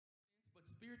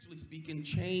Spiritually speaking,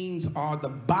 chains are the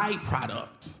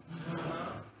byproduct,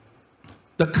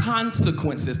 the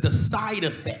consequences, the side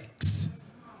effects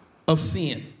of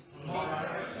sin.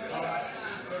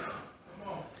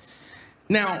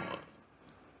 Now,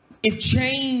 if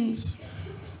chains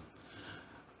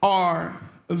are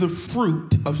the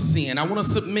fruit of sin, I want to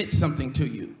submit something to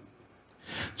you.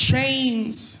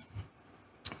 Chains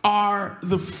are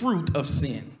the fruit of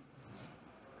sin.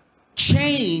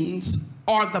 Chains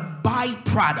are the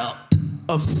byproduct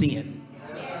of sin.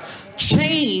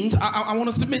 Chains, I want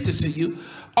to submit this to you,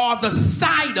 are the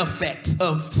side effects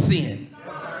of sin.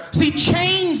 See,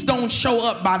 chains don't show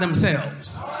up by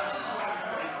themselves.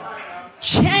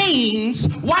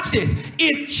 Chains, watch this,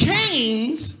 if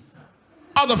chains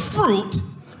are the fruit,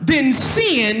 then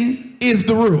sin is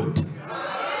the root.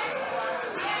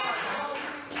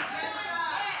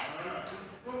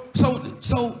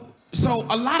 So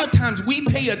a lot of times we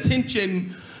pay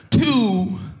attention to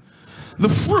the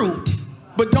fruit,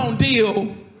 but don't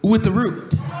deal with the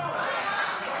root.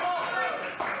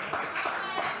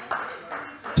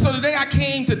 So today I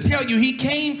came to tell you, he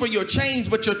came for your chains,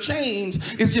 but your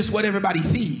chains is just what everybody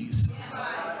sees.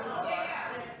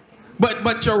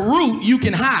 But your root you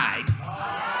can hide.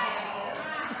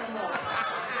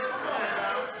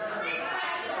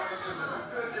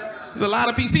 There's a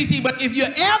lot of PCC, but if you're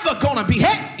ever gonna be,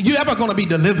 you're ever gonna be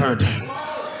delivered.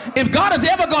 If God is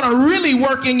ever gonna really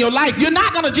work in your life, you're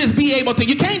not gonna just be able to,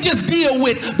 you can't just deal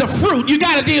with the fruit, you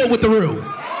gotta deal with the root.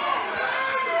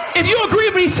 If you agree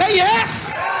with me, say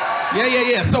yes.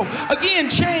 Yeah. So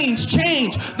again, change.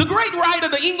 The great writer,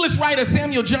 the English writer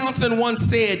Samuel Johnson once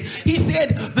said, he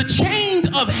said, the chains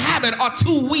of habit are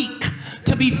too weak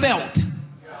to be felt.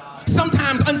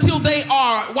 Sometimes until they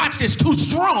are, watch this, too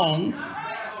strong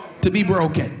to be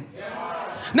broken.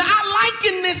 Now I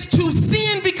liken this to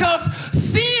sin because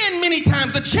sin many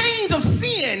times, the chains of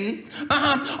sin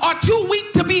are too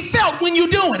weak to be felt when you're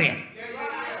doing it.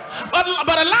 But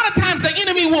a lot of times the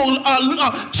enemy will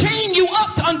chain you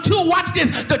up until, watch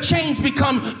this, the chains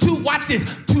become too, watch this,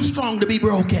 too strong to be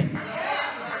broken.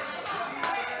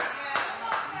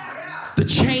 The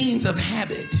chains of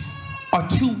habit are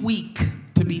too weak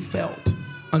to be felt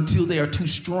until they are too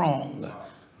strong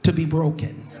to be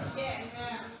broken.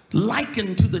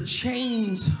 Likened to the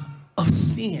chains of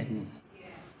sin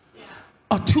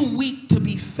are too weak to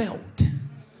be felt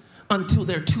until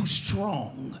they're too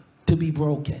strong to be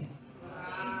broken.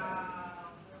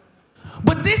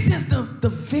 But this is the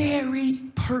very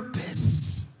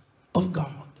purpose of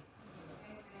God.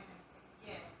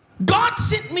 God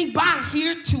sent me by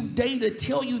here today to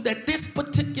tell you that this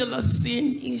particular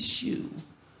sin issue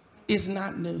is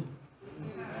not new.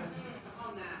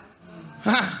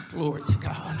 Glory to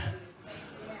God.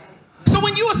 So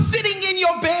when you are sitting in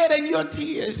your bed and your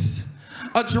tears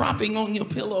are dropping on your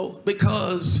pillow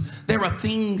because there are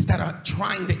things that are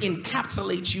trying to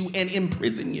encapsulate you and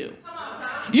imprison you,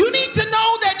 you need to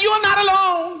know that you are not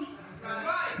alone.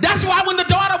 That's why when the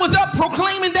daughter was up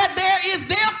proclaiming that there is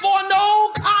therefore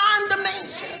no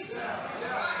condemnation,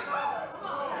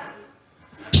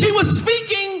 she was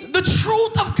speaking the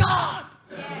truth of God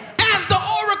as the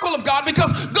oracle of God,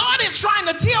 because God is trying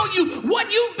to tell you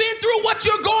what you've been through, what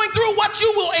you're going through, what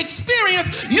you will experience.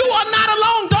 You are not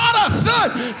alone, daughter,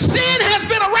 son. Sin has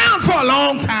been around for a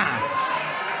long time.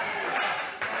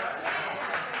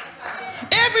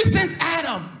 Ever since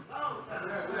Adam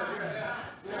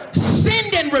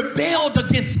sinned and rebelled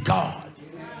against God,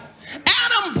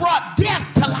 Adam brought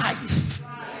death to life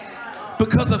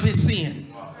because of his sin.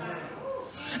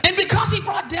 And because he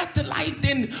brought death to life,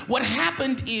 then what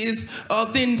happened is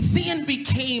then sin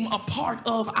became a part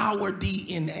of our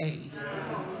DNA.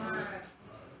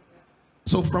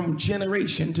 So from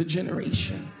generation to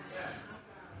generation,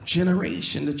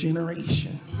 generation to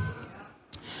generation,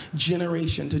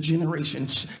 generation to generation,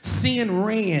 sin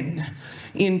ran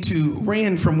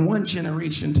from one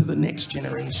generation to the next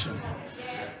generation,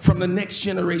 from the next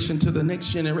generation to the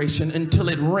next generation, until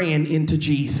it ran into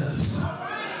Jesus.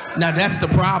 Now that's the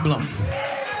problem.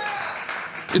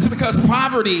 It's because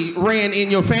poverty ran in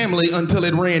your family until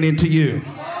it ran into you.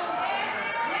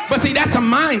 But see, that's a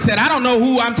mindset. I don't know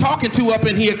who I'm talking to up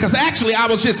in here, because actually I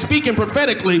was just speaking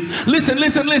prophetically. Listen.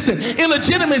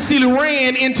 Illegitimacy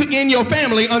ran in your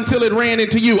family until it ran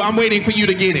into you. I'm waiting for you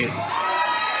to get it.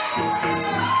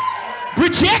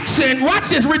 Rejection, watch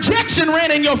this, rejection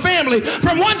ran in your family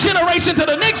from one generation to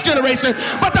the next generation.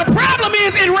 But the problem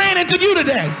is it ran into you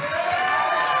today.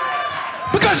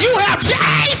 Because you have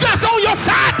Jesus on your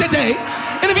side today.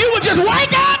 And if you would just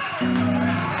wake up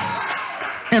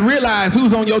and realize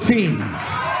who's on your team.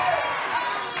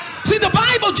 See, the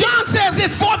Bible, John says,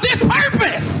 it's for this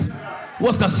purpose.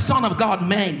 was the Son of God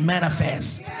made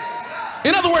manifest.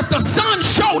 In other words, the Son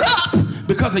showed up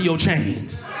because of your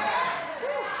chains.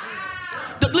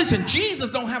 Listen,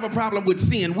 Jesus don't have a problem with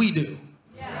sin. We do.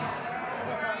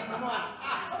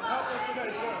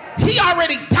 He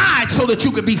already died so that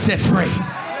you could be set free.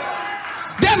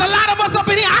 There's a lot of us up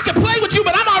in here. I can play with you,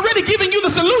 but I'm already giving you the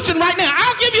solution right now.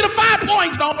 I'll give you the 5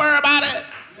 points. Don't worry about it.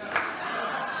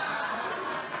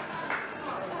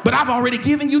 But I've already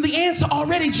given you the answer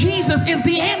already. Jesus is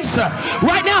the answer.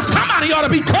 Right now, somebody ought to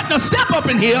be cutting a step up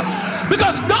in here.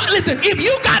 Because, listen, if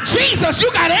you got Jesus, you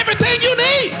got everything you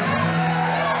need.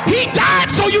 He died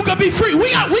so you could be free. We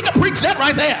can preach that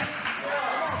right there.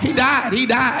 He died, he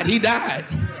died, he died.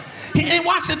 And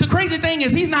watch it, the crazy thing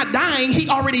is he's not dying, he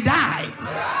already died.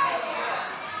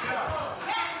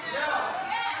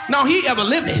 No, he ever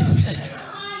liveth.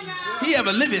 He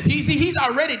ever liveth. He's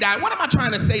already died. What am I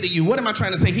trying to say to you? What am I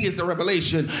trying to say? He is the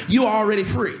revelation. You are already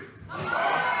free.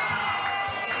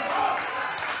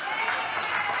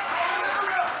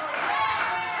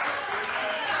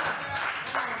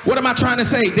 What am I trying to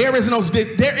say? There is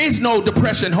no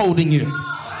depression holding you.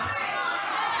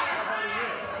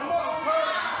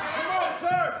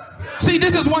 See,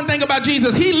 this is one thing about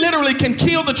Jesus. He literally can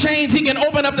kill the chains. He can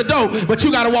open up the door, but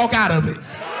you got to walk out of it.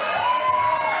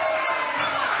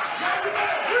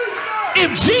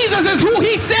 If Jesus is who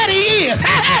he said he is,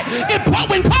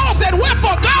 when Paul said,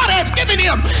 wherefore God has given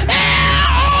him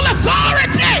all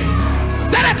authority,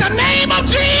 that at the name of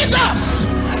Jesus,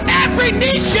 every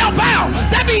knee shall bow.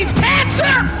 That means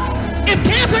cancer. If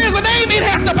cancer is a name, it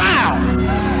has to bow.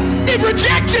 If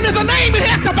rejection is a name, it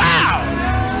has to bow.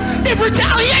 If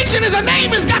retaliation is a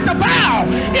name, it's got to bow.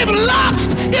 If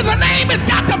lust is a name, it's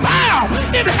got to bow.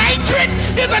 If hatred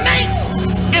is a name,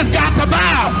 it's got to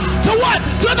bow. To what?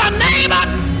 To the name of...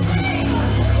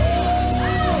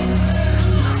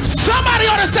 Somebody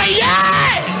ought to say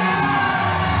yes.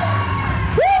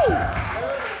 Woo!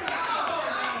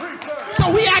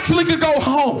 So we actually could go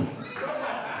home.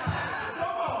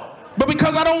 But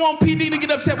because I don't want PD to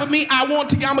get upset with me, I'm going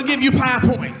to give you 5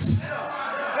 points.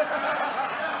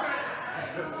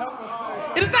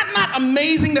 It is not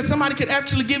amazing that somebody could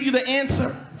actually give you the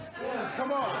answer.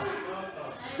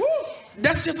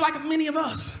 That's just like many of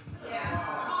us.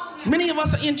 Many of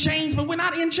us are in chains, but we're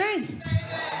not in chains.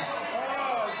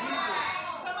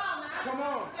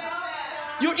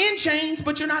 You're in chains,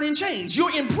 but you're not in chains.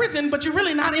 You're in prison, but you're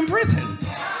really not imprisoned.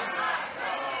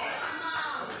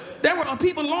 There were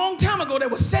people a long time ago that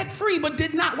were set free, but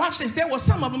did not, watch this, there were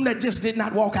some of them that just did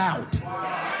not walk out.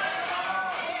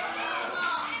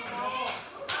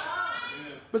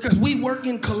 Because we work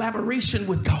in collaboration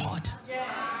with God.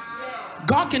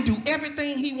 God can do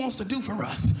everything he wants to do for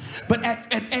us. But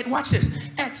watch this,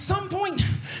 at some point,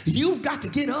 you've got to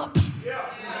get up.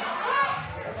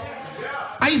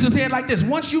 I used to say it like this: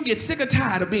 once you get sick or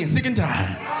tired of being sick and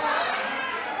tired,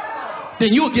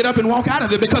 then you'll get up and walk out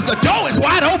of it, because the door is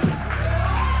wide open.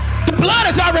 The blood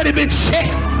has already been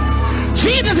shed.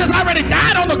 Jesus has already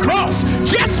died on the cross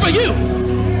just for you.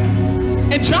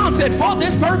 And John said, for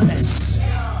this purpose,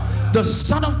 the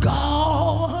Son of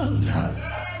God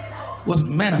was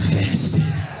manifested.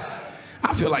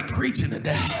 I feel like preaching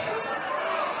today.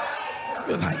 I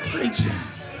feel like preaching.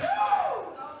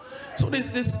 So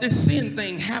this sin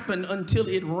thing happened until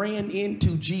it ran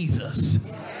into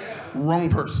Jesus. Wrong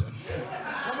person.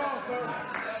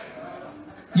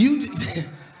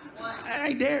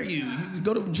 I dare you. You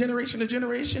go to generation to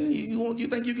generation. You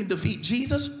think you can defeat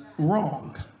Jesus?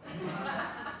 Wrong.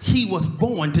 He was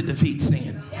born to defeat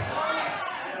sin.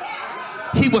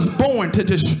 He was born to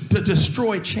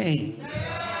destroy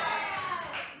chains.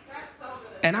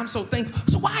 And I'm so thankful.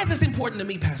 So why is this important to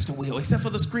me, Pastor Will? Except for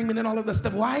the screaming and all of that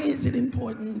stuff. Why is it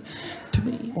important to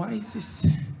me? Why is this?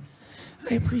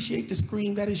 I appreciate the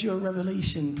scream. That is your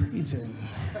revelation. Praise him.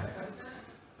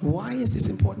 Why is this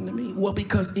important to me? Well,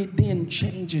 because it then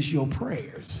changes your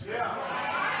prayers.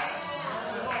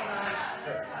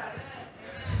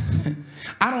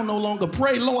 I don't no longer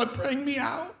pray, Lord, bring me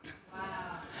out.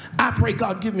 I pray,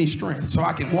 God, give me strength so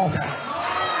I can walk out.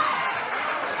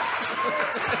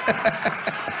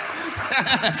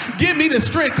 Give me the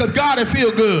strength, because God, it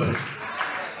feel good. Hey,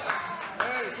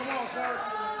 come on, sir.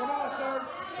 Come on, sir.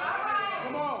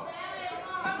 Come on.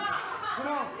 Come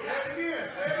on. Say it again.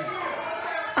 Say it again.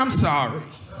 I'm sorry.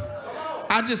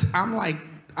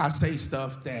 I say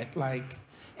stuff that like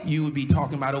you would be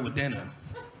talking about over dinner.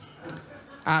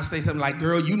 I say something like,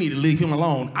 girl, you need to leave him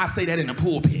alone. I say that in the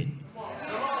pulpit.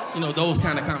 You know, those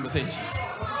kind of conversations.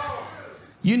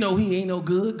 You know he ain't no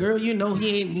good, girl. You know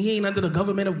he ain't under the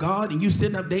government of God, and you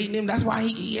sitting up dating him. That's why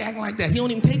he acting like that. He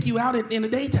don't even take you out in the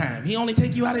daytime. He only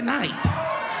take you out at night.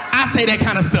 I say that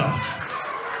kind of stuff.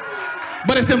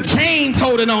 But it's them chains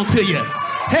holding on to you.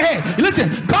 Hey,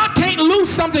 listen, God can't lose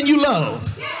something you love.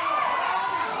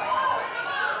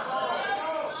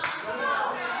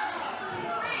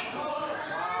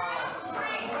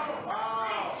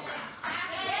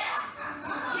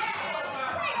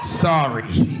 Sorry.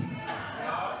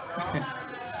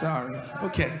 Sorry.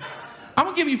 Okay. I'm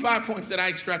going to give you 5 points that I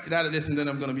extracted out of this, and then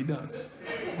I'm going to be done.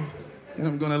 And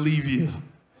I'm going to leave you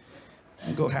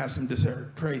and go have some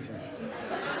dessert. Praise him.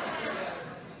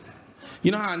 You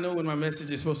know how I know when my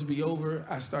message is supposed to be over?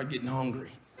 I start getting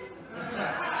hungry.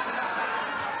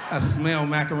 I smell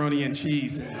macaroni and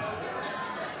cheese and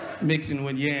mixing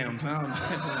with yams. I'm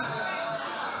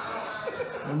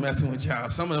messing with y'all.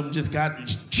 Some of them just got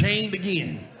chained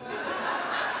again.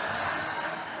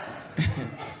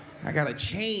 I got a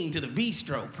chain to the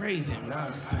bistro. Praise him.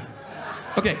 No,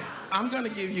 okay, I'm going to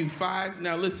give you 5.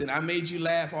 Now, listen, I made you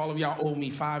laugh. All of y'all owe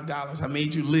me $5. I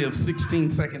made you live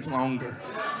 16 seconds longer.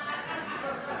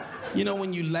 You know,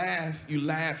 when you laugh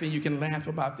and you can laugh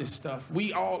about this stuff.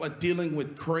 We all are dealing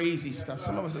with crazy stuff.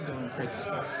 Some of us are dealing with crazy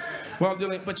stuff.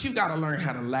 But you got to learn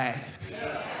how to laugh.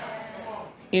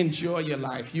 Enjoy your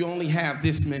life. You only have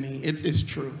this many. It's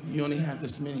true. You only have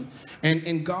this many.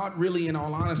 And God really, in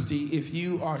all honesty, if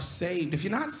you are saved, if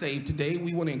you're not saved today,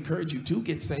 we want to encourage you to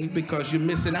get saved because you're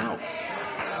missing out.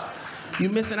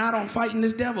 You're missing out on fighting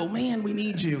this devil. Man, we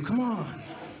need you. Come on.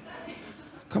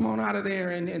 Come on out of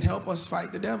there and help us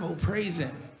fight the devil. Praise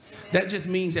him. That just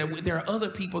means that there are other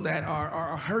people that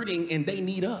are hurting and they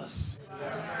need us.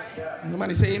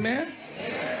 Somebody say amen?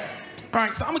 Amen. All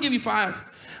right, so I'm going to give you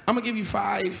 5. I'm going to give you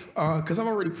 5, because I've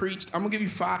already preached. I'm going to give you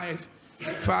 5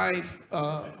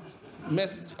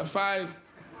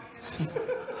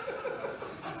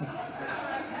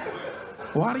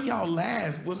 Why do y'all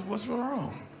laugh? What's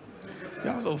wrong?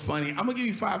 Y'all so funny. I'm going to give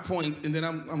you 5 points, and then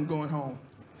I'm going home,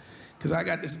 because I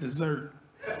got this dessert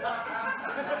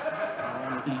I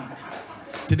want to eat.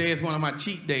 Today is one of my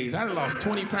cheat days. I lost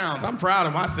 20 pounds. I'm proud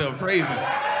of myself. Praise him.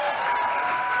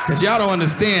 Because y'all don't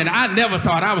understand, I never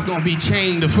thought I was going to be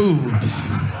chained to food.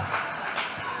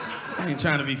 I ain't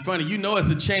trying to be funny. You know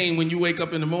it's a chain when you wake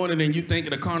up in the morning and you think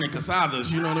of the carne casadas,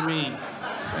 you know what I mean?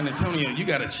 San Antonio, you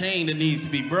got a chain that needs to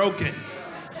be broken.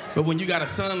 But when you got a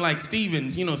son like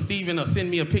Steven's, you know, Steven will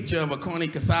send me a picture of a carne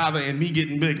casada and me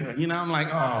getting bigger. You know, I'm like, oh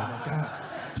my God.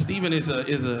 Steven is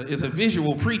a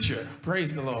visual preacher.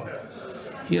 Praise the Lord.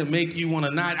 He'll make you want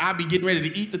to not, I'll be getting ready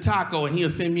to eat the taco and he'll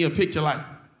send me a picture like,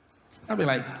 I'll be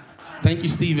like, thank you,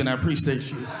 Stephen. I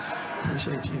appreciate you.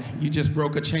 Appreciate you. You just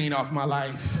broke a chain off my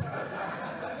life.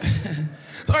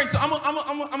 All right, so I'm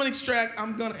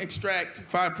gonna extract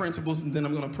 5 principles, and then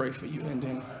I'm gonna pray for you, and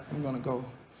then I'm gonna go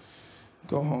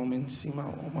home and see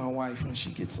my wife when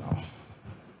she gets off.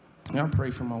 And I'll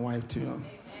pray for my wife too.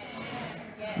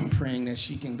 I'm praying that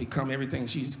she can become everything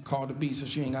she's called to be, so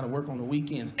she ain't gotta work on the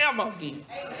weekends ever again.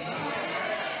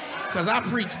 Because I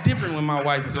preach different when my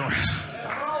wife is around.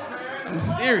 I'm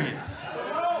serious.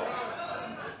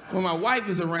 When my wife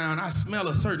is around, I smell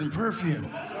a certain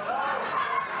perfume.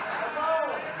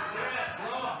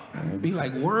 It'd be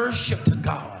like worship to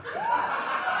God.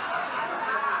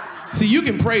 See, you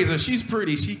can praise her. She's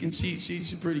pretty.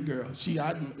 She's a pretty girl.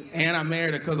 And I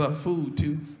married her because of her food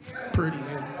too. Pretty.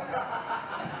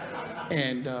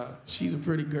 And she's a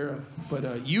pretty girl.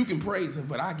 But you can praise her,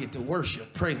 but I get to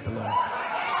worship. Praise the Lord.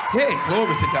 Hey,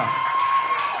 glory to God.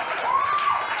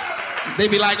 They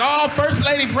be like, oh, First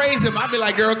Lady praise him. I be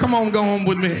like, girl, come on, go home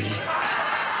with me.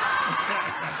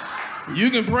 You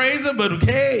can praise her, but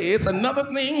okay, it's another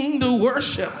thing to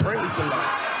worship. Praise the Lord.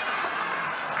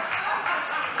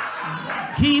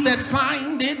 He that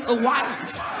findeth a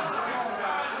wife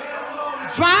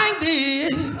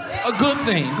findeth a good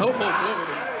thing. Oh, glory to God.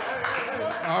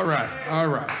 All right, all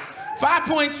right. 5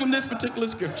 points from this particular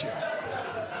scripture.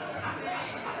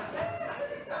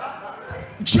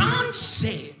 John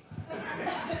said,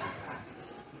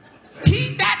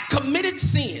 he that committed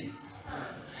sin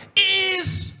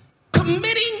is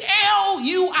committing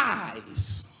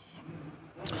LUIs.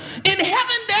 In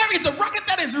heaven there is a record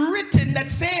that is written that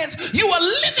says you are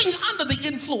living under the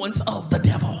influence of the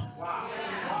devil.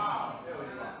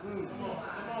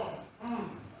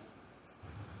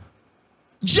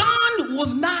 John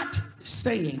was not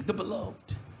saying, the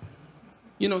beloved,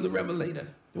 you know, the revelator,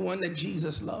 the one that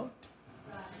Jesus loved.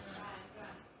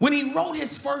 When he wrote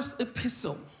his first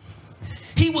epistle,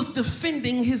 he was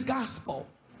defending his gospel.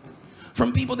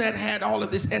 from people that had all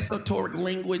of this esoteric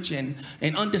language and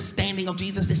understanding of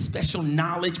Jesus, this special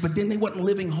knowledge, but then they wasn't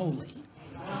living holy.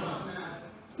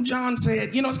 John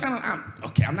said, you know, it's kind of,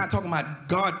 okay, I'm not talking about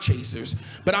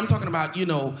GodChasers, but I'm talking about, you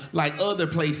know, like other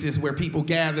places where people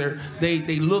gather, they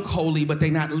look holy, but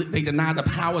they deny the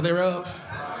power thereof.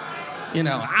 You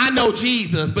know, I know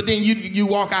Jesus, but then you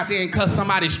walk out there and cuss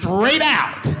somebody straight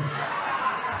out.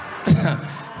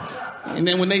 And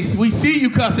then when we see you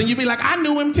cussing, you be like, I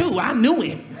knew him too. I knew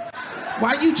him.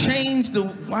 Why you change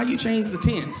the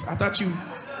tense? I thought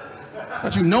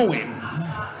you know him.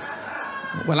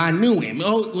 Well, I knew him.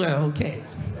 Oh, well, okay.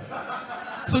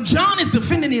 So John is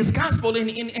defending his gospel, and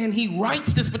he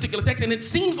writes this particular text, and it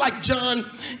seems like John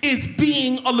is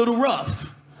being a little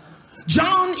rough.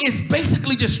 John is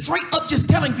basically just straight up just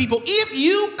telling people, if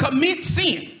you commit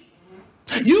sin,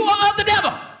 you are of the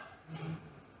devil.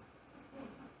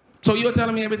 So you're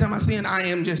telling me every time I sin, I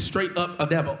am just straight up a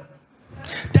devil.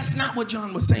 That's not what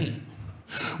John was saying.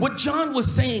 What John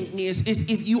was saying is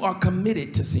if you are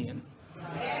committed to sin.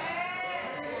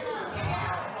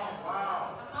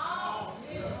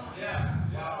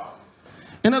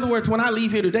 In other words, when I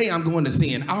leave here today, I'm going to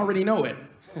sin. I already know it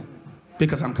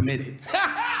because I'm committed.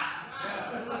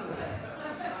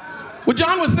 What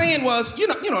John was saying was, you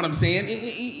know what I'm saying?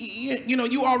 You know,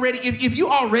 you already, if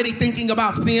you're already thinking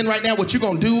about sin right now, what you're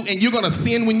going to do, and you're going to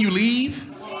sin when you leave,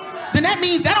 then that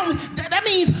means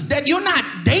that you're not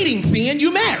dating sin,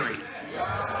 you married.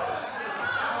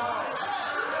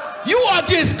 You are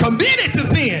just committed to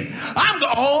sin.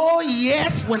 Oh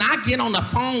yes, when I get on the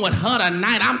phone with her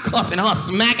tonight, I'm cussing her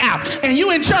smack out. And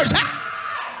you in church,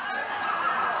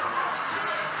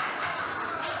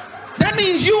 that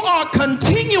means you are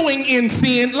continuing in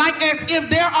sin like as if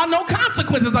there are no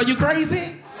consequences. Are you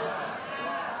crazy?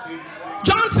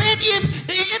 John said if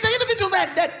the individual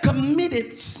that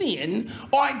committed sin,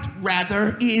 or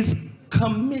rather is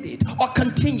committed or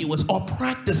continuous or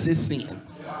practices sin,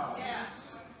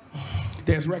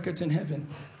 there's records in heaven.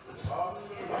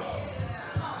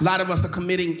 A lot of us are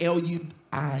committing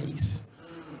LUIs,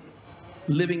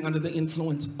 living under the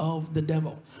influence of the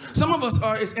devil. Some of us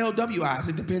are it's LWIs.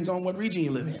 It depends on what region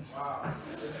you live in.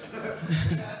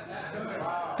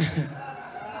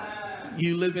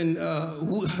 You live in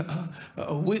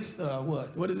with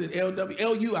what? What is it?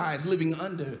 LUI is living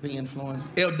under the influence.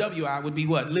 LWI would be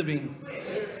what? Living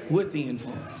with the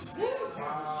influence.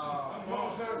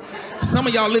 Some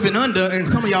of y'all living under and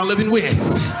some of y'all living with.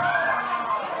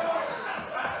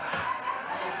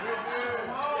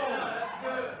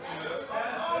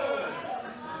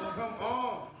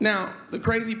 Now, the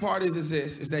crazy part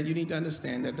is that you need to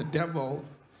understand that the devil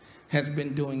has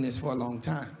been doing this for a long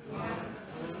time.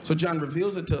 So John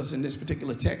reveals it to us in this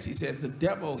particular text. He says the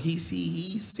devil, he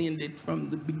sinned it from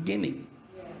the beginning.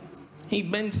 He's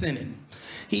been sinning.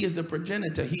 He is the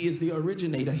progenitor. He is the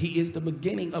originator. He is the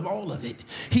beginning of all of it.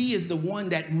 He is the one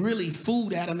that really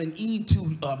fooled Adam and Eve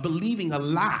to believing a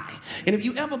lie. And if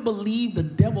you ever believe the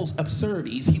devil's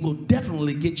absurdities, he will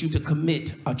definitely get you to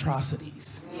commit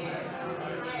atrocities.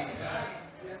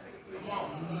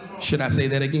 Should I say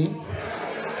that again?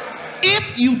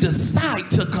 If you decide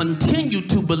to continue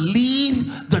to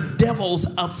believe the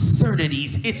devil's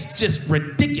absurdities, it's just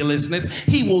ridiculousness,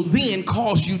 he will then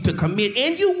cause you to commit,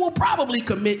 and you will probably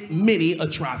commit many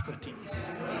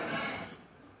atrocities.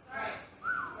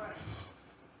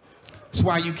 That's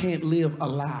why you can't live a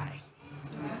lie.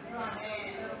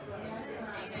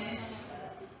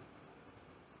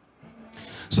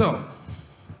 So,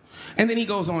 and then he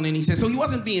goes on and he says, so he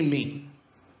wasn't being mean,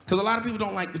 because a lot of people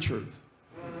don't like the truth.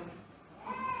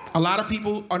 A lot of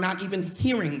people are not even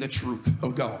hearing the truth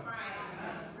of God.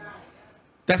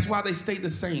 That's why they stay the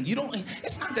same.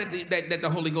 It's not that the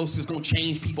Holy Ghost is going to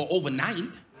change people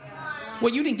overnight.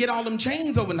 Well, you didn't get all them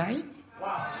chains overnight.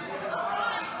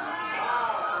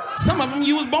 Some of them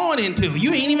you was born into.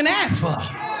 You ain't even asked for.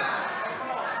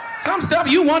 Some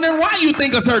stuff you wondering why you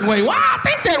think a certain way. Why I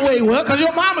think that way? Well, because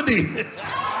your mama did.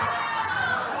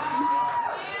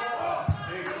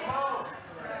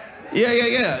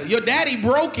 Yeah. Your daddy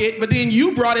broke it, but then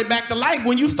you brought it back to life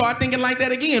when you start thinking like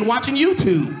that again, watching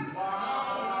YouTube.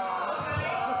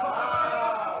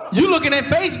 You looking at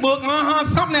Facebook,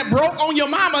 something that broke on your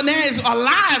mama now is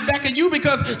alive back at you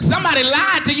because somebody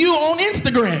lied to you on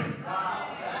Instagram.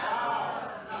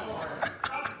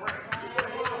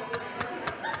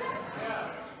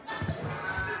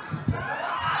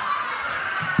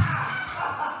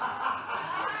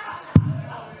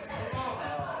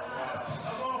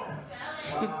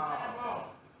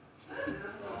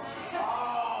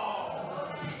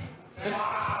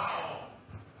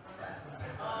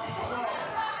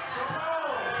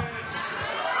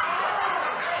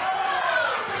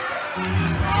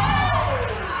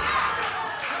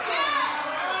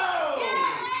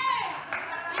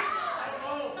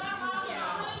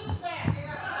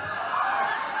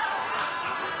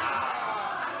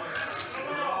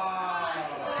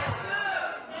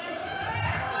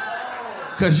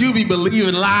 Because you be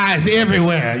believing lies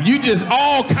everywhere. You just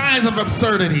all kinds of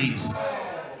absurdities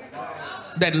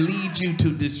that lead you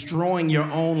to destroying your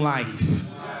own life.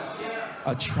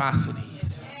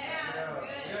 Atrocities.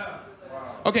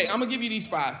 Okay, I'm going to give you these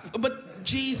 5. But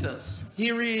Jesus,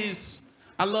 here is,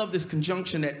 I love this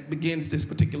conjunction that begins this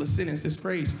particular sentence, this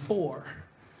phrase, for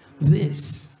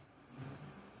this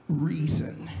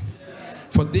reason.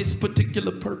 For this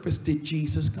particular purpose did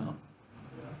Jesus come.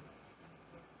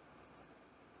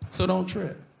 So don't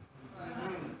trip.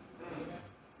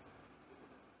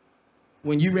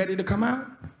 When you're ready to come out,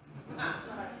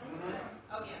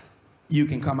 you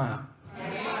can come out.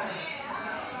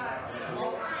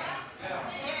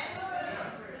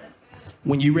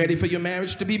 When you're ready for your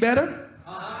marriage to be better,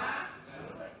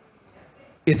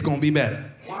 it's going to be better.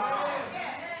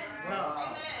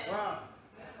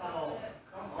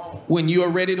 When you are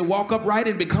ready to walk upright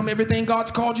and become everything God's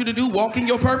called you to do, walk in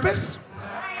your purpose,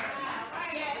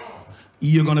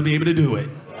 you're going to be able to do it.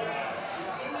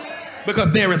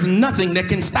 Because there is nothing that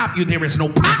can stop you. There is no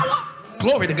power.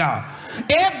 Glory to God.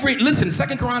 Listen,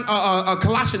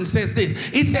 Colossians says this.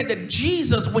 It said that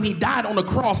Jesus, when he died on the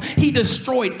cross, he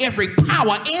destroyed every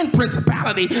power and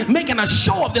principality, making a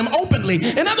show of them openly.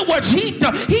 In other words, he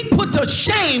put to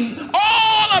shame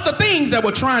all of the things that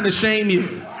were trying to shame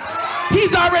you.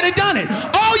 He's already done it.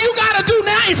 All you got to do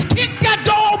now is kick that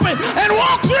door open and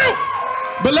walk through.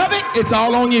 Beloved, it's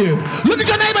all on you. Look at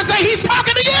your neighbor and say, he's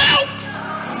talking to you.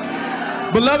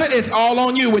 Beloved, it's all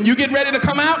on you. When you get ready to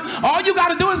come out, all you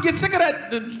got to do is get sick of that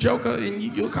joker and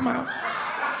you'll come out.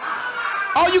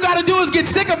 All you got to do is get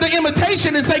sick of the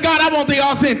imitation and say, God, I want the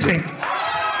authentic.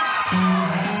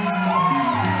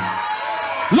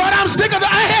 Lord, I'm sick of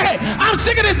I'm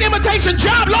sick of this imitation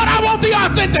job. Lord, I want the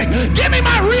authentic. Give me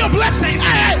my real blessing.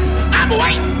 I'm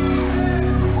waiting.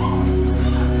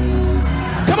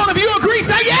 Come on, if you agree,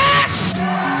 say yes.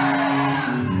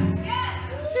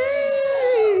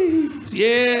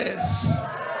 Yes.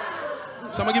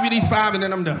 So I'm going to give you these 5 and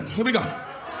then I'm done. Here we go.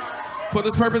 For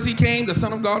this purpose he came, the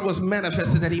Son of God was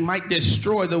manifested that he might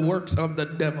destroy the works of the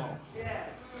devil.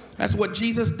 That's what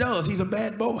Jesus does. He's a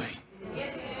bad boy.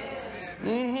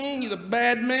 He's a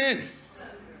bad man.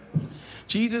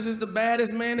 Jesus is the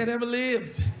baddest man that ever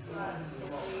lived.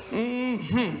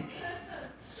 And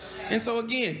so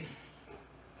again,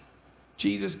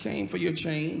 Jesus came for your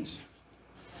chains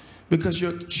because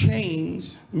your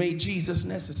chains made Jesus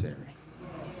necessary.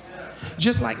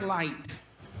 Just like light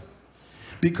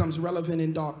becomes relevant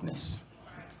in darkness.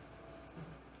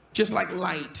 Just like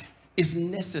light is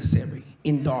necessary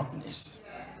in darkness.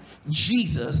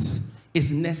 Jesus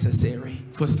is necessary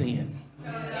for sin.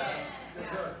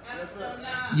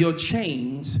 Your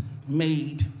chains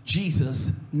made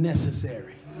Jesus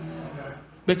necessary.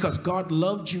 Because God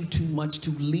loved you too much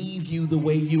to leave you the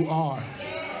way you are.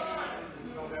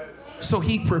 So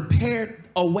he prepared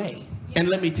a way. And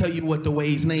let me tell you what the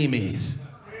way's name is.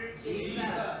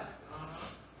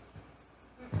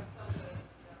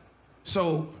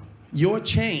 So your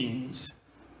chains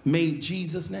made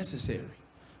Jesus necessary.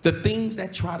 The things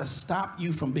that try to stop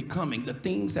you from becoming, the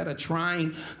things that are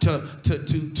trying to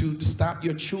stop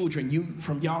your children,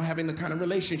 from y'all having the kind of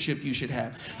relationship you should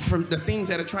have, from the things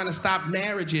that are trying to stop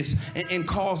marriages and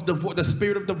cause divorce, the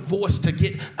spirit of divorce to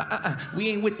get, we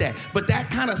ain't with that. But that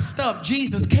kind of stuff,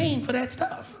 Jesus came for that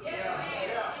stuff.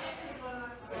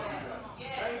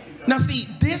 Now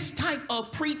see, this type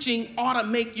of preaching ought to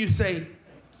make you say,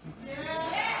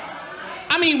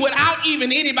 I mean, without even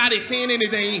anybody saying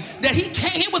anything, that he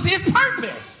came, it was his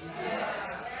purpose.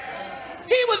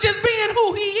 He was just being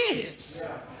who he is.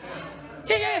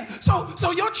 Yeah.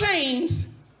 So your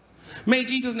chains made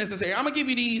Jesus necessary. I'm going to give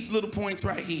you these little points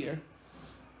right here.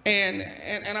 And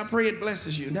I pray it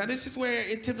blesses you. Now, this is where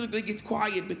it typically gets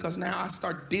quiet because now I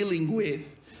start dealing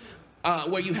with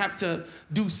where you have to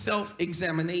do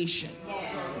self-examination.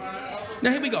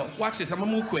 Now, here we go. Watch this. I'm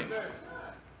going to move quick.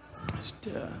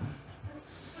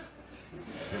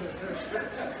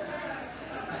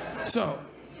 So,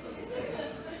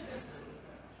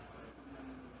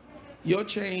 your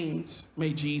chains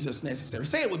made Jesus necessary.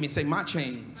 Say it with me. Say, my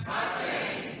chains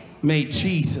made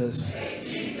Jesus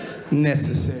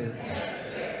necessary.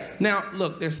 Now,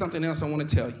 look, there's something else I want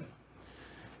to tell you.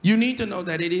 You need to know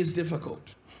that it is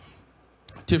difficult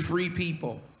to free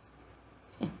people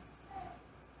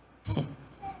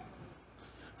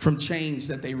from chains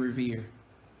that they revere.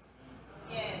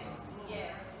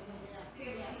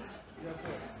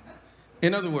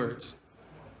 In other words,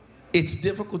 it's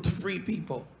difficult to free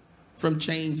people from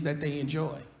chains that they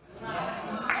enjoy.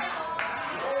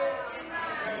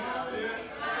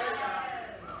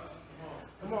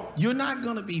 You're not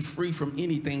going to be free from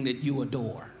anything that you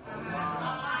adore.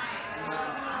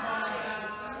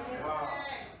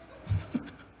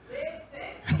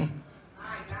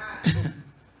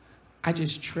 I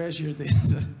just treasure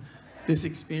this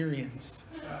experience.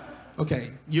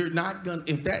 Okay, you're not gonna,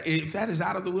 if that is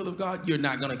out of the will of God, you're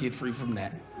not gonna get free from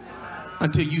that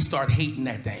until you start hating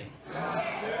that thing.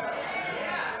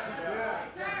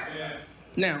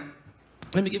 Now,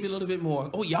 let me give you a little bit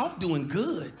more. Oh, y'all doing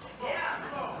good.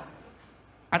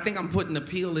 I think I'm putting the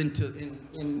peel in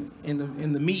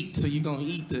the meat, so you're gonna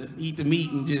eat the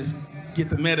meat and just get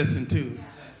the medicine too.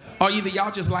 Or either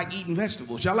y'all just like eating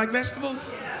vegetables. Y'all like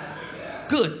vegetables?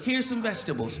 Good. Here's some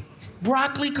vegetables.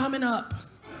 Broccoli coming up.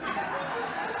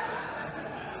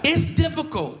 It's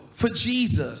difficult for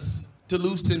Jesus to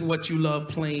loosen what you love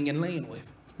playing and laying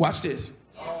with. Watch this.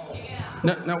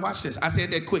 Now watch this. I said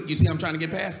that quick. You see I'm trying to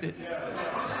get past it?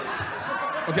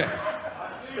 Okay.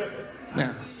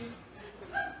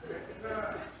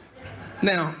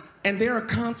 Now, and there are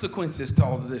consequences to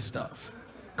all of this stuff.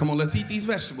 Come on, let's eat these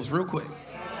vegetables real quick.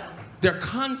 There are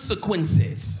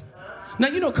consequences. Now,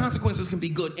 you know consequences can be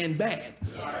good and bad.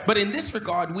 But in this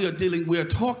regard, we are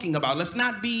talking about, let's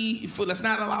not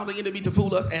allow the enemy to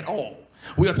fool us at all.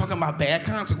 We are talking about bad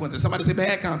consequences. Somebody say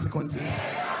bad consequences.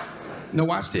 Now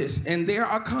watch this. And there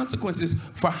are consequences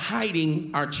for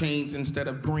hiding our chains instead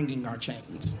of bringing our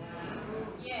chains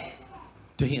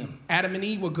to him. Adam and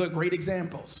Eve were great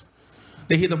examples.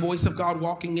 They hear the voice of God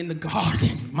walking in the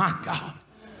garden. My God.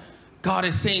 God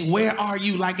is saying, where are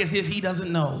you? Like as if he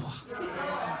doesn't know.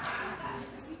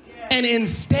 And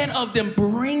instead of them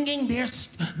bringing their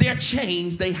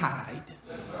chains, they hide.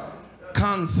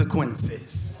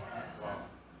 Consequences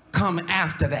come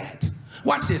after that.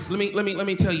 Watch this. Let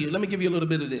me tell you. Let me give you a little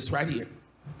bit of this right here.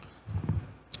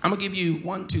 I'm gonna give you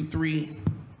 1, 2, 3,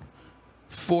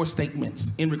 4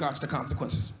 statements in regards to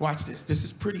consequences. Watch this. This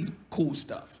is pretty cool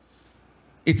stuff.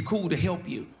 It's cool to help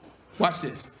you. Watch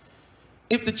this.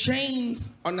 If the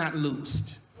chains are not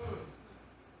loosed,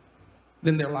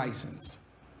 then they're licensed.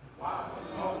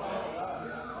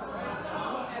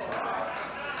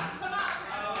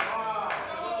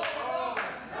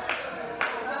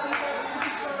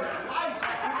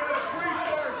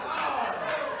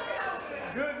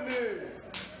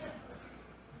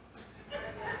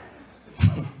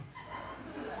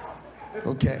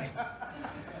 Okay.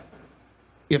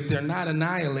 If they're not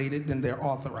annihilated, then they're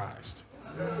authorized.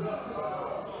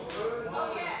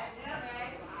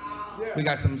 We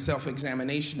got some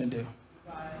self-examination to do.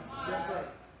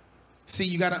 See,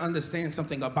 you got to understand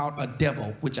something about a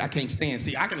devil, which I can't stand.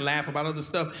 See, I can laugh about other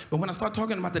stuff, but when I start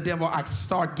talking about the devil, I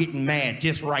start getting mad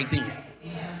just right then.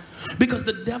 Because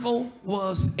the devil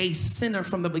was a sinner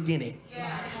from the beginning.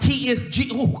 He is,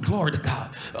 glory to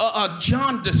God.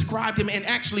 John described him and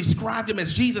actually described him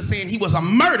as Jesus, saying he was a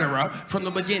murderer from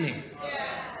the beginning.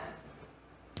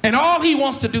 And all he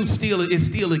wants to do is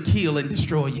steal and kill and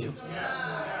destroy you.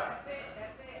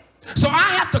 So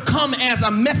I have to come as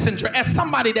a messenger, as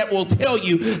somebody that will tell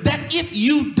you that if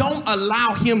you don't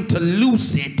allow him to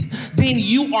loose it, then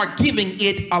you are giving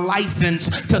it a license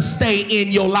to stay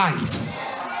in your life.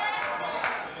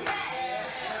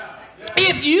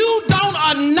 If you don't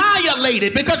annihilate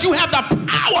it, because you have the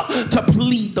power to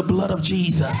plead the blood of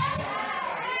Jesus.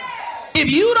 If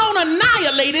you don't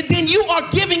annihilate it, then you are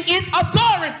giving it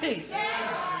authority.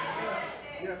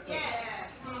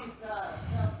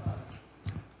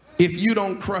 If you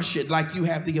don't crush it like you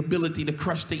have the ability to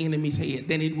crush the enemy's head,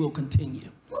 then it will continue.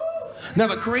 Now,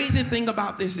 the crazy thing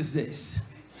about this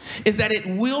is that it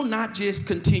will not just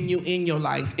continue in your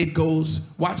life. It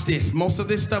goes, watch this, most of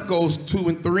this stuff goes 2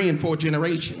 and 3 and 4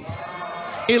 generations.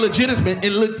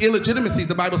 Illegitimacy,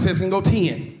 the Bible says, can go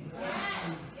 10.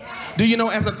 Do you know,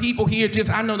 as a people here,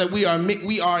 I know that we are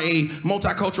a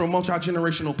multicultural,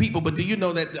 multi-generational people, but do you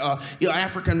know that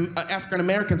African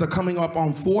Americans are coming up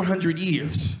on 400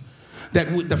 years that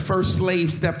the first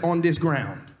slave stepped on this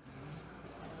ground?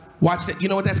 Watch that. You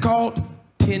know what that's called?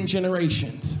 10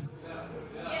 generations.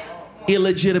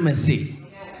 Illegitimacy.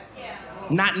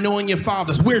 Not knowing your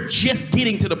fathers. We're just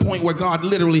getting to the point where God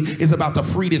literally is about to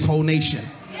free this whole nation.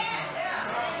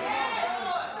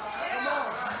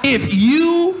 If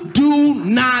you do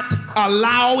not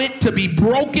allow it to be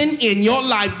broken in your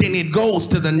life, then it goes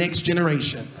to the next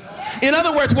generation. In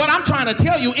other words, what I'm trying to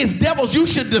tell you is devils you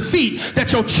should defeat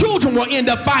that your children will end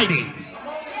up fighting.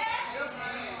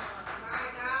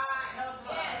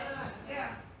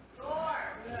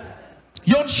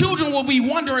 Your Your children will be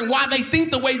wondering why they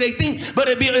think the way they think, but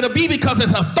it'll be because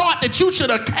it's a thought that you should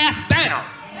have cast down.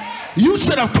 You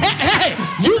should have,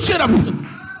 you should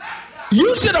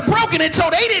have broken it so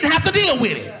they didn't have to deal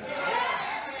with it.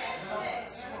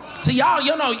 See, y'all,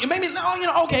 maybe,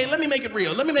 okay, let me make it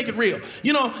real. Let me make it real.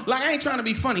 Like, I ain't trying to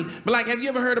be funny, but like, have you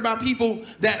ever heard about people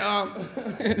that,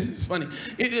 it's funny,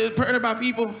 heard about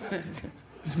people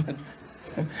it's funny,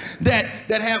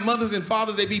 that have mothers and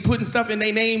fathers, they be putting stuff in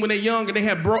their name when they're young, and they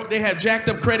have jacked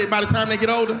up credit by the time they get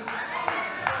older?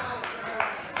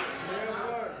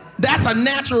 That's a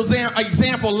natural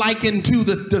example likened to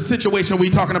the situation we're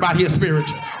talking about here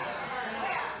spiritually.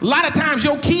 A lot of times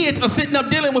your kids are sitting up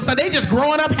dealing with stuff. They just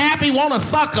growing up happy, want a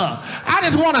sucker. I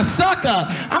just want a sucker.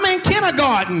 I'm in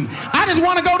kindergarten. I just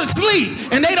want to go to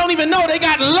sleep. And they don't even know they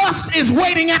got lust is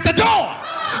waiting at the door.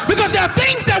 Because there are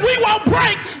things that we won't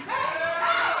break.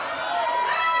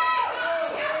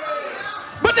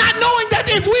 But not knowing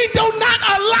that if we do not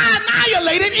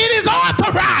annihilate it, it is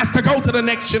authorized to go to the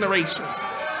next generation.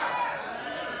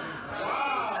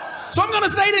 So I'm going to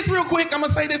say this real quick. I'm going to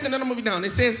say this and then I'm going to be done.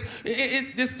 It says,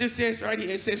 this says right here,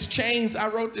 it says chains. I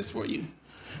wrote this for you.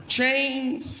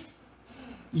 Chains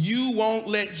you won't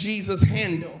let Jesus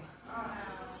handle.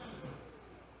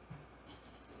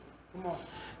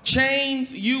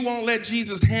 Chains you won't let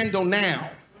Jesus handle now.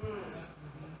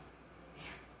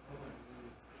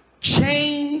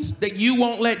 Chains that you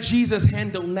won't let Jesus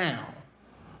handle now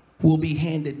will be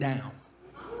handed down.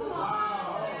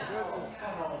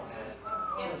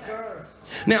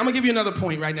 Now, I'm going to give you another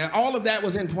point right now. All of that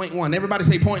was in point one. Everybody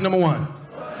say point number one.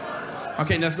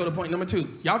 Okay, let's go to point number two.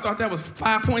 Y'all thought that was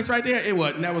 5 points right there? It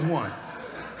wasn't. That was one.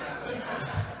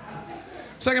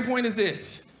 Second point is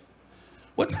this.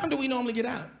 What time do we normally get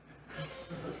out?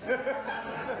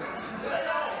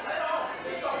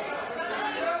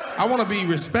 I want to be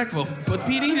respectful, but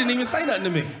PD didn't even say nothing to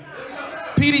me.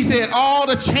 PD said, all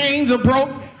the chains are broke.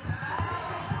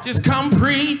 Just come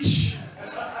preach.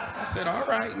 I said, all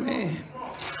right, man.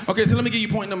 Okay, so let me give you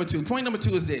point number two. Point number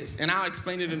two is this, and I'll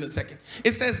explain it in a second.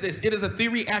 It says this. It is a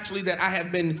theory, actually, that I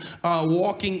have been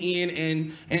walking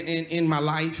in my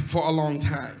life for a long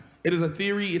time. It is a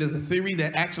theory. It is a theory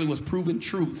that actually was proven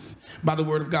truth by the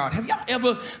Word of God. Have y'all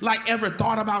ever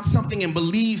thought about something and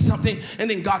believed something, and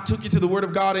then God took you to the Word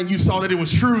of God and you saw that it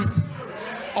was truth?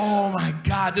 Oh my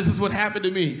God, this is what happened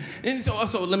to me. And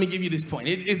so let me give you this point.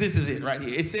 This is it right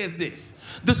here. It says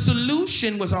this. The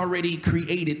solution was already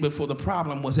created before the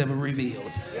problem was ever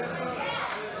revealed.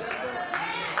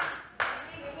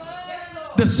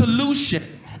 The solution,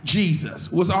 Jesus,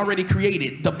 was already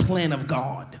created, the plan of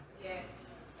God,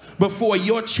 before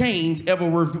your chains ever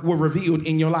were revealed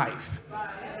in your life.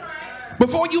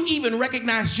 Before you even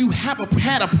recognized you had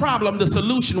a problem, the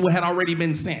solution had already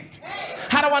been sent.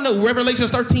 How do I know? Revelation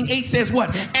 13:8 says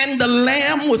what? And the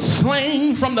Lamb was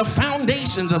slain from the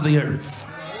foundations of the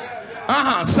earth.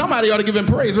 Somebody ought to give him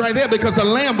praise right there, because the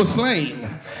Lamb was slain.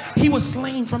 He was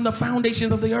slain from the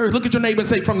foundations of the earth. Look at your neighbor and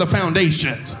say, from the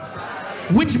foundations.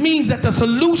 Which means that the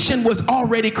solution was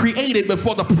already created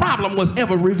before the problem was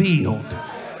ever revealed.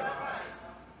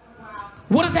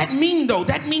 What does that mean, though?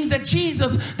 That means that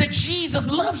Jesus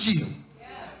loves you.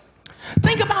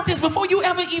 Think about this. Before you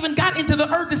ever even got into the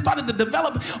earth and started to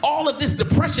develop all of this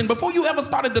depression, before you ever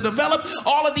started to develop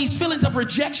all of these feelings of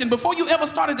rejection, before you ever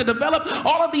started to develop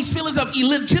all of these feelings of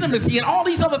illegitimacy and all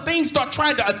these other things start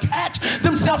trying to attach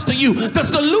themselves to you, the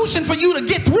solution for you to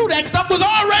get through that stuff was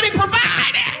already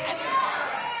provided.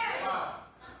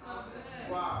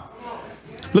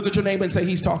 Look at your neighbor and say,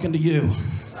 he's talking to you.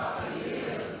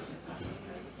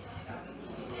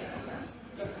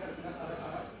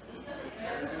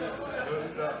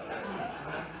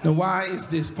 Now, why is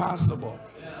this possible?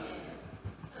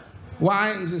 Why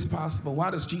is this possible?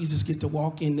 Why does Jesus get to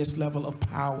walk in this level of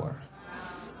power?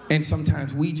 And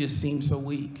sometimes we just seem so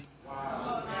weak.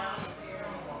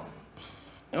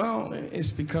 Well, it's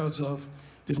because of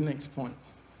this next point.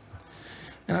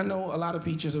 And I know a lot of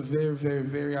preachers are very, very,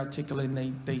 very articulate,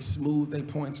 and they smooth their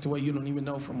points to where you don't even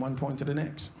know from one point to the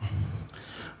next.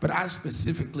 But I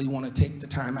specifically want to take the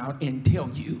time out and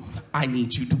tell you, I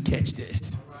need you to catch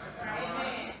this.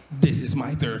 This is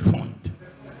my third point.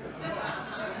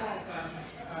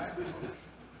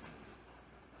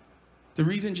 The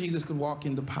reason Jesus could walk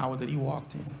in the power that he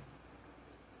walked in,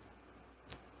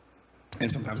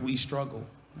 and sometimes we struggle,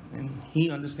 and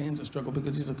he understands the struggle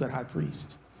because he's a good high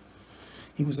priest.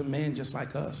 He was a man just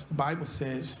like us. The Bible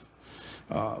says,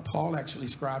 Paul actually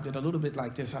described it a little bit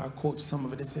like this. I'll quote some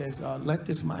of it. It says, let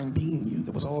this mind be in you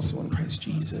that was also in Christ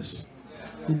Jesus,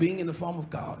 who being in the form of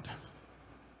God.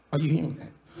 Are you hearing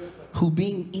that? who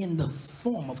being in the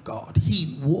form of God,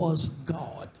 he was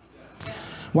God.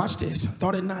 Watch this.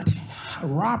 Thought it not a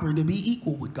robbery to be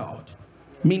equal with God.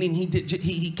 Meaning he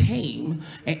came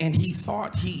and he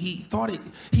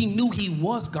knew he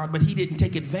was God, but he didn't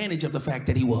take advantage of the fact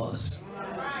that he was.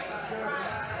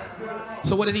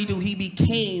 So what did he do?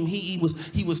 He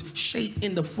was shaped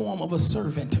in the form of a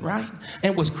servant, right?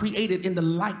 And was created in the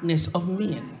likeness of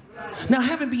men. Now,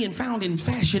 having been found in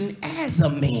fashion as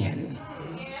a man.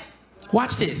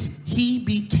 Watch this.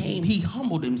 He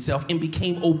humbled himself and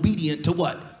became obedient to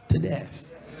what? To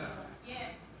death.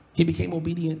 He became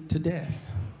obedient to death.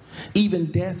 Even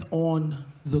death on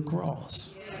the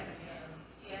cross.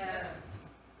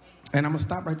 And I'm going to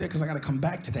stop right there because I got to come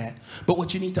back to that. But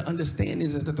what you need to understand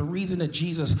is that the reason that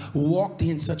Jesus walked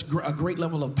in such a great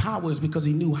level of power is because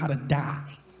he knew how to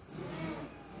die.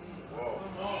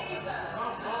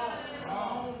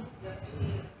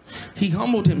 He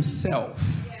humbled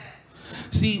himself.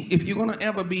 See, if you're going to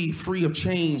ever be free of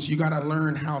chains, you got to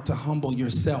learn how to humble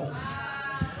yourself.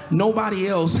 Nobody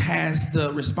else has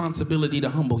the responsibility to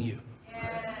humble you.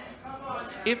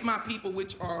 If my people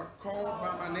which are called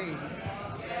by my name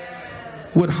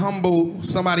would humble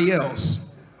somebody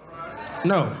else.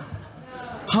 No.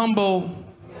 Humble.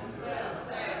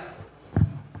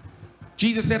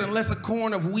 Jesus said, unless a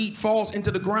corn of wheat falls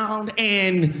into the ground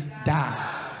and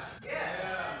dies.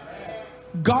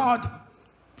 God,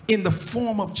 in the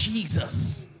form of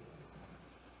Jesus,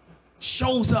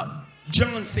 shows up.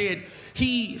 John said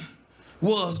he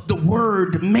was the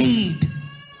Word made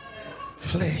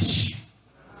flesh.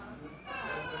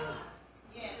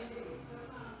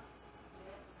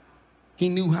 He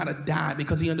knew how to die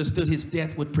because he understood his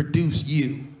death would produce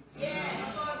you.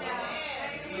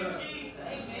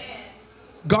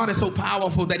 God is so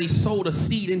powerful that he sowed a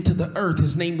seed into the earth.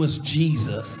 His name was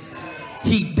Jesus.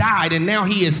 He died and now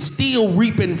he is still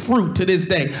reaping fruit to this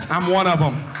day. I'm one of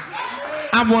them.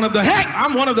 I'm one of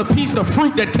the piece of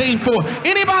fruit that came forth.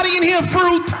 Anybody in here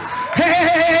fruit?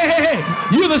 Hey,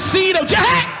 you're the seed of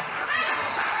Jack.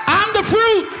 I'm the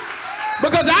fruit.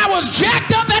 Because I was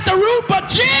jacked up at the root, but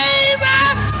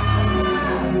Jesus.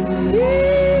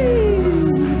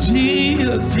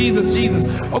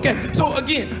 Okay, so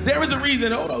again, there is a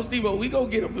reason. Hold on, Steve-O, we go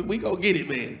get it,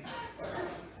 man.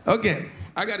 Okay,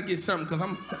 I got to get something because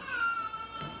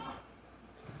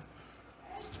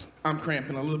I'm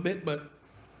cramping a little bit, but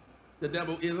the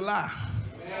devil is a lie.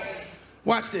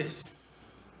 Watch this.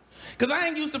 Because I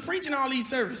ain't used to preaching all these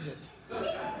services.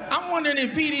 I'm wondering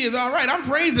if PD is all right. I'm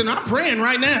praying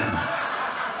right now.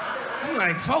 I'm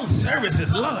like, 4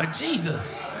 services, Lord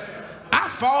Jesus. I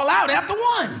fall out after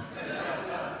 1.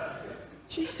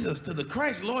 Jesus, to the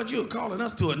Christ, Lord, you're calling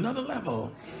us to another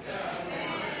level.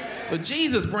 But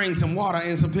Jesus brings some water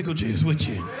and some pickle juice with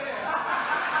you.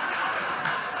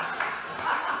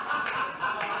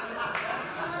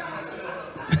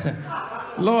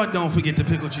 Lord, don't forget the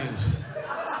pickle juice.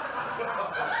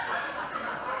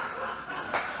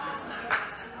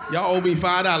 Y'all owe me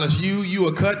 $5. You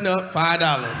are cutting up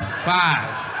 $5.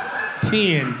 5,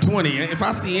 10, 20. If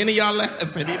I see any of y'all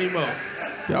laughing anymore,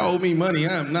 y'all owe me money.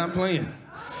 I am not playing.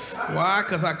 Why?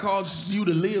 Because I caused you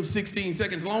to live 16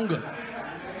 seconds longer.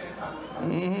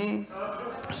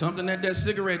 Something that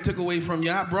cigarette took away from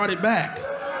you, I brought it back.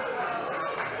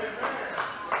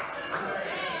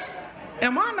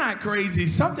 Am I not crazy?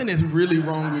 Something is really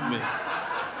wrong with me.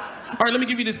 All right, let me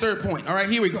give you this third point. All right,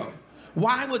 here we go.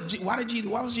 Why was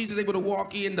Jesus able to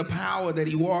walk in the power that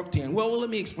he walked in? Well, let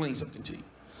me explain something to you.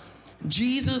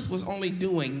 Jesus was only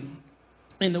doing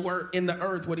in the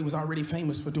earth what he was already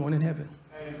famous for doing in heaven.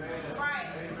 Amen. Right.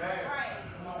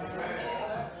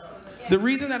 The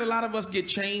reason that a lot of us get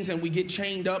chains and we get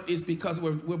chained up is because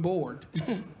we're bored.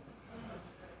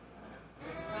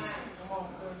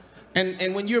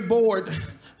 And when you're bored,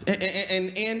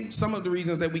 and some of the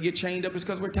reasons that we get chained up is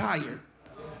because we're tired.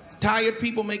 Tired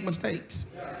people make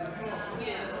mistakes.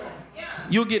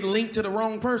 You'll get linked to the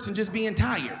wrong person just being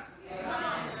tired.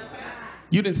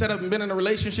 You done set up and been in a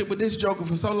relationship with this joker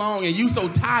for so long and you so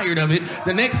tired of it,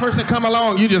 the next person come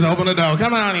along, you just open the door.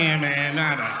 Come on in, man.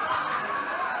 Nah.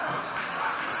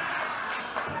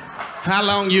 How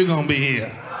long you gonna be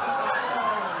here?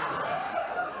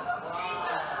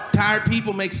 Tired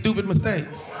people make stupid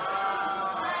mistakes.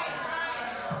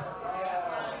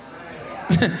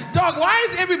 Dog, why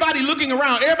is everybody looking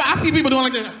around? I see people doing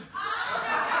like that.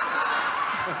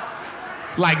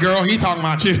 Like, girl, he talking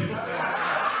about you.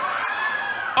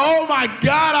 Oh my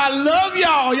God, I love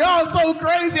y'all. Y'all so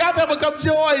crazy. I never come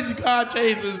join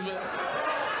GodChasers, man.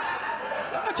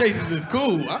 GodChasers is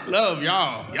cool. I love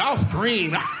y'all. Y'all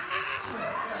scream.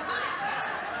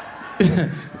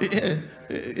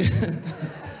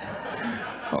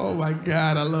 Oh my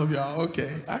God, I love y'all.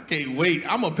 Okay, I can't wait.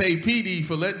 I'm gonna pay PD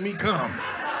for letting me come.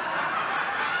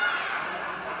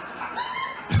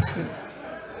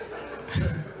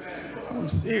 I'm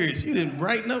serious. You didn't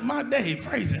brighten up my day.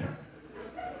 Praise him.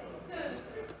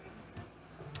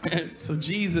 So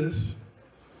Jesus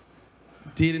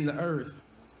did in the earth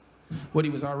what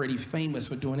he was already famous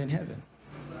for doing in heaven.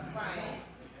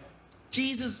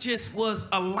 Jesus just was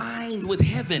aligned with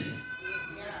heaven.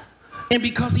 And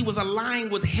because he was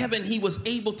aligned with heaven, he was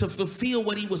able to fulfill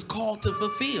what he was called to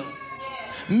fulfill.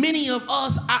 Many of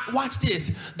us, watch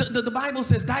this. The Bible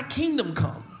says, thy kingdom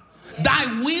come, thy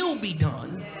will be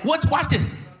done. Watch this.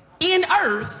 In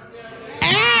earth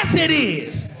as it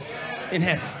is in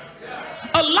heaven.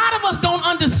 A lot of us don't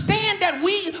understand that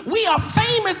we are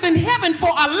famous in heaven for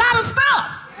a lot of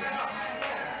stuff.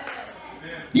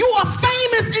 You are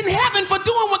famous in heaven for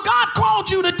doing what God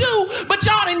called you to do, but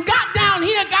y'all done got down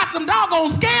here, got some doggone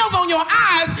scales on your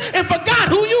eyes, and forgot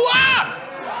who you are.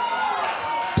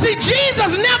 See,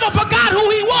 Jesus never forgot who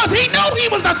he was. He knew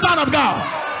he was the Son of God.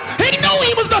 He knew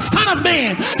he was the Son of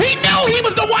Man. He knew he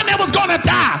was the one that was going to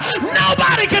die.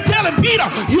 Nobody could tell him, Peter,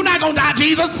 you're not going to die,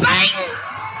 Jesus. Satan,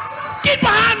 get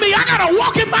behind me. I got to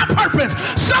walk in my purpose.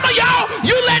 Some of y'all,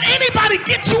 you let anybody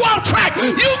get you off track.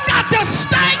 You got to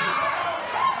stay.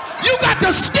 You got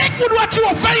to stick with what you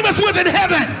are famous with in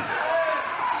heaven.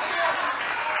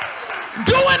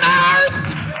 Do in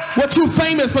earth what you're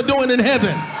famous for doing in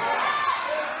heaven.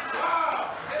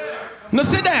 Now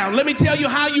sit down. Let me tell you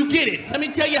how you get it. Let me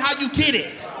tell you how you get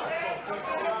it.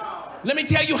 Let me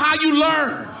tell you how you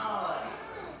learn.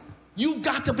 You've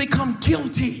got to become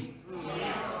guilty.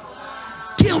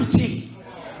 Guilty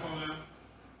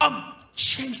of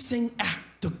chasing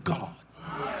after God.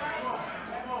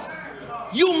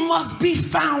 You must be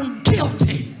found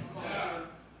guilty.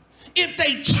 If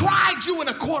they tried you in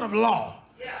a court of law,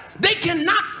 they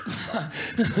cannot.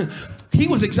 He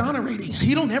was exonerated.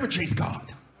 He don't ever chase God.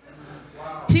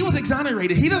 He was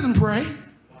exonerated. He doesn't pray.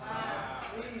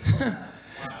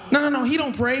 No, he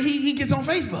don't pray. He gets on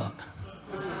Facebook.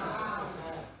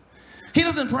 He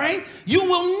doesn't pray. You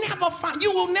will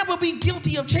never be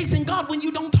guilty of chasing God when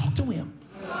you don't talk to him.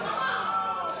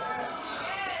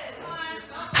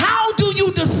 How do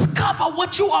you discover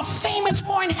what you are famous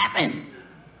for in heaven?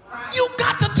 You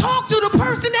got to talk to the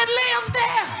person that lives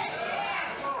there.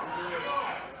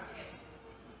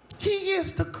 He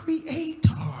is the creator.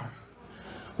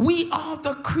 We are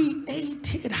the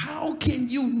created. How can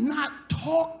you not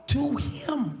talk to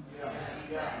him?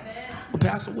 Well,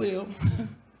 Pastor Will,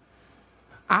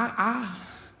 I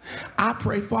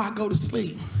pray before I go to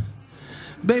sleep.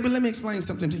 Baby, let me explain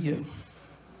something to you.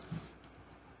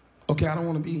 Okay, I don't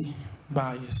want to be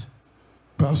biased.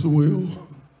 Pastor Will,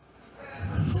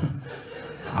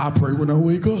 I pray when I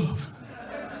wake up.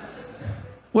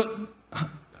 Well,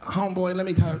 homeboy, let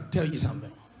me tell you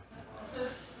something.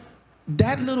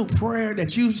 That little prayer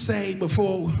that you say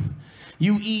before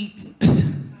you eat,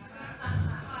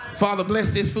 Father,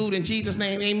 bless this food in Jesus'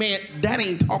 name, amen, that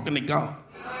ain't talking to God.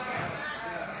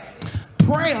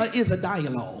 Prayer is a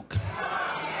dialogue.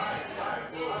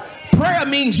 Prayer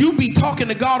means you be talking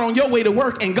to God on your way to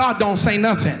work and God don't say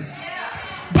nothing.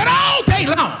 But all day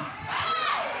long.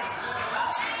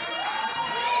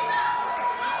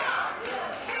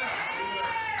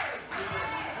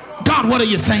 God, what are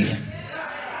you saying?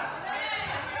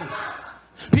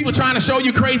 People trying to show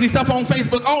you crazy stuff on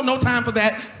Facebook. Oh, no time for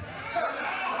that.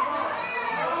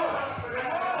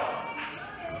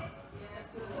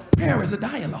 Prayer is a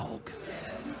dialogue.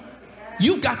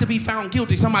 You've got to be found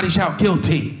guilty. Somebody shout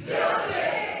guilty.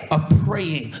 Of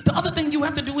praying. The other thing you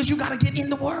have to do is you got to get in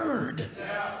the word.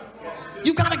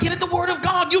 You got to get in the word of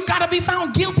God. You've got to be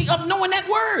found guilty of knowing that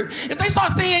word. If they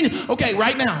start saying, okay,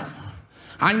 right now,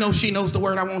 I know she knows the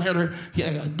word. I want her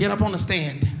to get up on the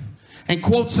stand and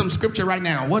quote some scripture right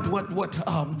now.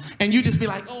 And you just be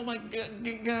like, oh my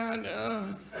God.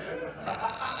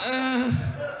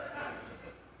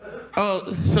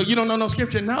 Oh, so you don't know no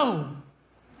scripture? No.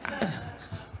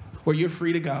 Well, you're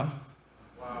free to go.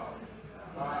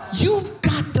 You've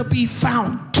got to be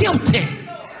found guilty.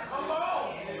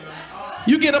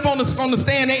 You get up on the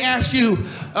stand, they ask you,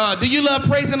 do you love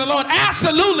praising the Lord?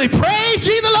 Absolutely. Praise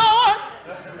ye the Lord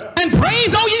and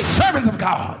praise all ye servants of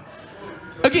God.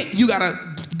 Again, you got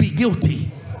to be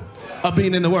guilty of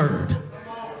being in the word.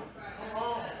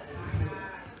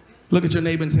 Look at your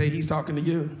neighbor and say, he's talking to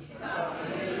you.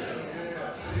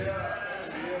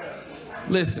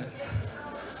 Listen,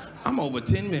 I'm over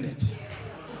 10 minutes,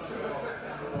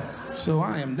 so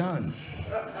I am done.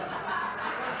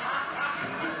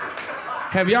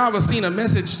 Have y'all ever seen a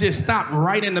message just stop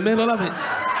right in the middle of it?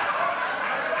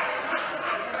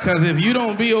 Because if you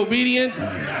don't be obedient,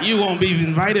 you won't be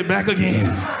invited back again.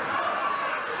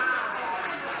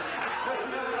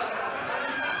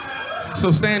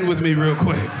 So stand with me real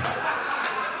quick.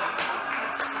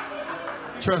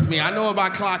 Trust me, I know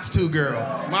about clocks too, girl.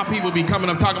 My people be coming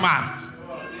up talking about,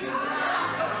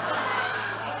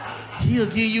 he'll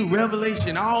give you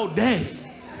revelation all day.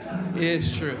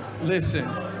 It's true. Listen.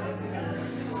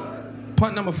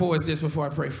 Point number 4 is this before I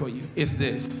pray for you. It's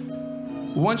this.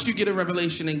 Once you get a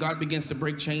revelation and God begins to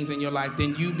break chains in your life,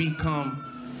 then you become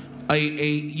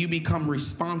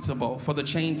responsible for the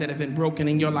chains that have been broken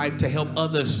in your life to help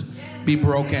others be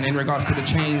broken in regards to the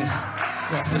chains.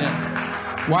 Watch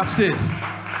this.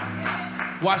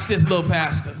 Watch this, little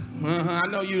pastor. I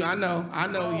know you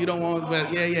don't want,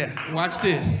 but yeah. Watch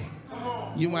this.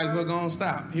 You might as well go and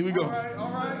stop. Here we go.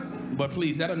 But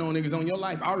please, that anointing is on your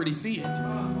life. I already see it.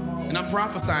 And I'm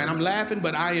prophesying, I'm laughing,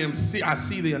 but I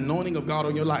see the anointing of God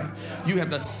on your life. You have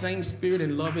the same spirit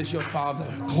and love as your father.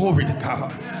 Glory to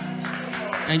God.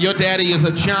 And your daddy is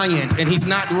a giant, and he's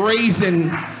not raising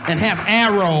and have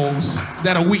arrows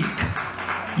that are weak.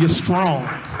 You're strong.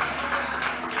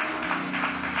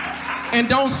 And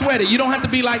don't sweat it. You don't have to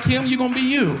be like him. You're going to be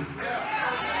you.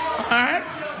 All right?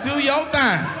 Do your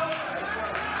thing.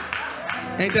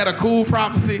 Ain't that a cool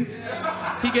prophecy?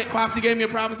 Popsy gave me a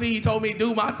prophecy. He told me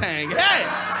do my thing. Hey!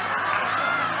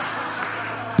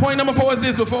 Point number 4 is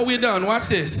this before we're done. Watch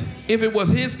this. If it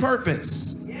was his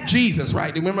purpose, Jesus,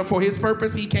 right? Remember, for his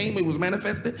purpose, he came, it was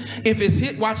manifested. If it's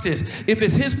his, watch this. If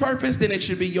it's his purpose, then it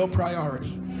should be your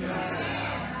priority.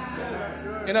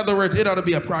 In other words, it ought to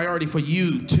be a priority for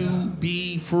you to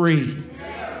be free.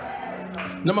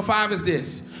 Number 5 is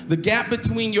this. The gap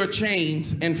between your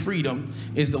chains and freedom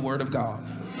is the word of God.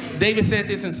 David said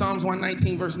this in Psalms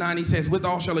 119 verse 9. He says,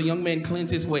 withal shall a young man cleanse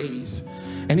his ways.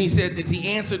 And he said that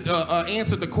he answered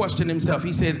the question himself.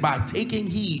 He says, by taking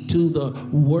heed to the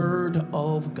word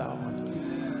of God.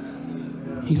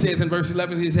 He says in verse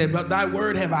 11, he said, but thy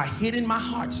word have I hid in my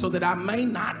heart so that I may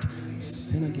not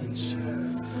sin against you.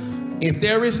 If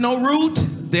there is no root,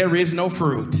 there is no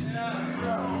fruit.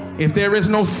 If there is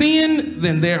no sin,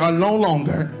 then there are no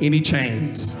longer any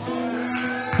chains.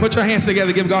 Put your hands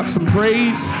together, give God some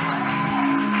praise.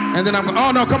 And then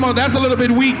oh no, come on, that's a little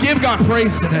bit weak. Give God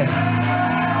praise today.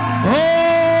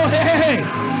 Oh, hey.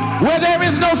 Where there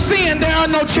is no sin, there are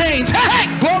no chains. Hey,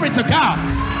 glory to God.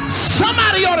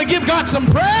 Somebody ought to give God some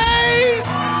praise.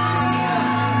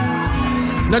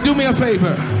 Now do me a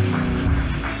favor.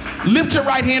 Lift your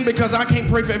right hand, because I can't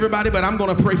pray for everybody, but I'm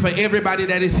going to pray for everybody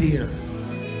that is here.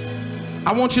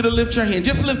 I want you to lift your hand.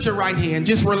 Just lift your right hand.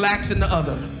 Just relax in the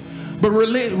other. But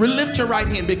lift your right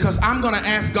hand, because I'm going to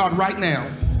ask God right now,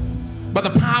 by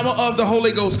the power of the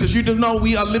Holy Ghost, because you do know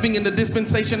we are living in the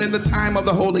dispensation and the time of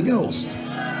the Holy Ghost.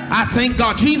 I thank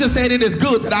God. Jesus said it is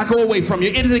good that I go away from you.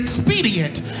 It is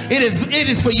expedient. It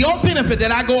is for your benefit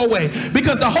that I go away,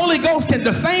 because the Holy Ghost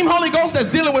the same Holy Ghost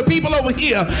that's dealing with people over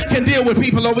here can deal with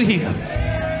people over here.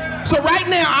 So right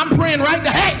now, I'm praying right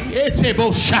now, hey, it's a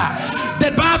bullshot,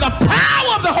 that by the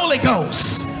power of the Holy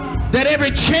Ghost, that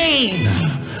every chain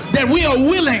that we are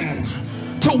willing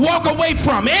to walk away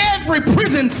from, every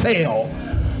prison cell,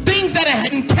 things that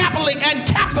have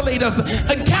encapsulated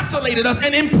us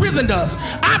and imprisoned us,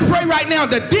 I pray right now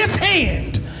that this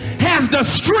hand has the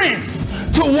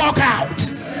strength to walk out.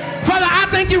 Father, I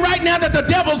thank you right now that the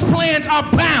devil's plans are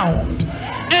bound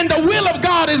and the will of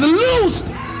God is loosed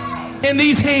in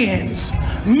these hands.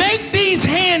 Make these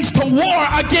hands to war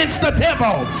against the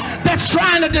devil that's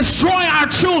trying to destroy our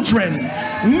children.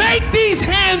 Make these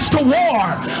hands to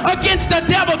war against the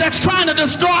devil that's trying to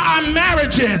destroy our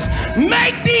marriages.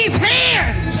 Make these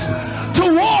hands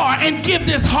to war and give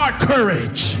this heart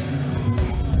courage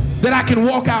that I can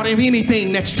walk out of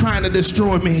anything that's trying to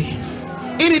destroy me.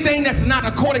 Anything that's not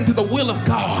according to the will of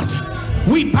God.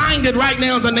 We bind it right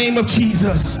now in the name of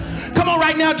Jesus. Come on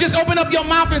right now, just open up your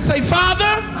mouth and say, Father,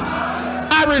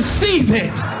 I receive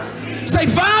it. Say,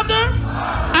 Father,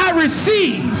 I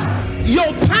receive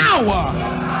your power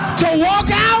to walk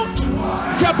out,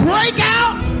 to break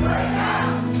out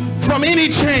from any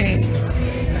chain.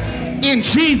 In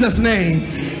Jesus' name.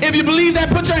 If you believe that,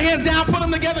 put your hands down, put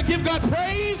them together, give God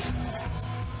praise.